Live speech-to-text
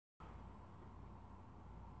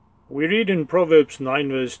We read in Proverbs 9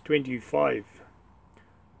 verse 25,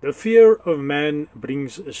 "The fear of man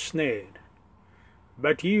brings a snare,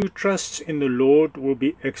 but he who trusts in the Lord will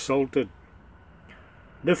be exalted."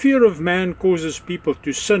 The fear of man causes people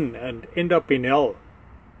to sin and end up in hell.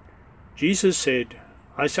 Jesus said,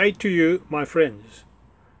 "I say to you, my friends,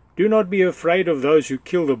 do not be afraid of those who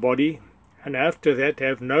kill the body, and after that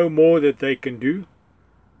have no more that they can do.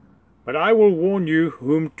 But I will warn you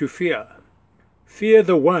whom to fear. Fear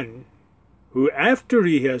the one who, after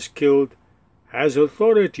he has killed, has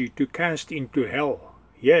authority to cast into hell.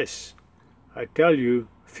 Yes, I tell you,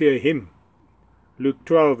 fear him." Luke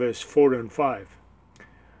 12 verse 4 and 5.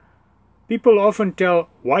 People often tell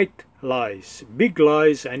white lies, big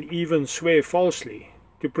lies, and even swear falsely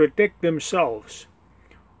to protect themselves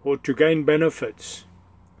or to gain benefits.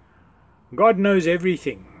 God knows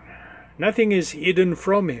everything. Nothing is hidden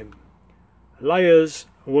from him. Liars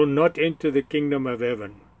will not enter the kingdom of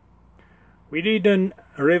heaven. We read in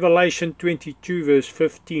Revelation 22 verse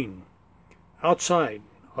 15, "Outside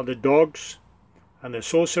are the dogs and the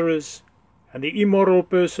sorcerers and the immoral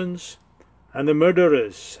persons and the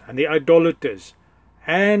murderers and the idolaters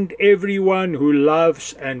and everyone who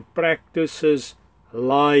loves and practices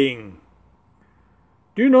lying."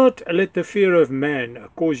 Do not let the fear of man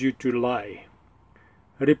cause you to lie.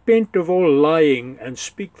 Repent of all lying and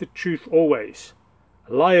speak the truth always.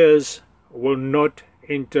 Liars will not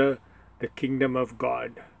enter the kingdom of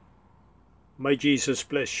God. May Jesus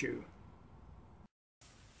bless you.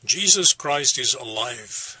 Jesus Christ is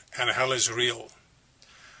alive and hell is real.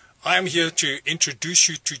 I am here to introduce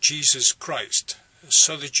you to Jesus Christ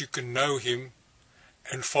so that you can know him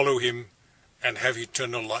and follow him and have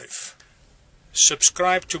eternal life.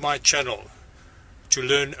 Subscribe to my channel to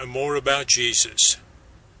learn more about Jesus.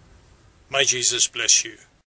 May Jesus bless you.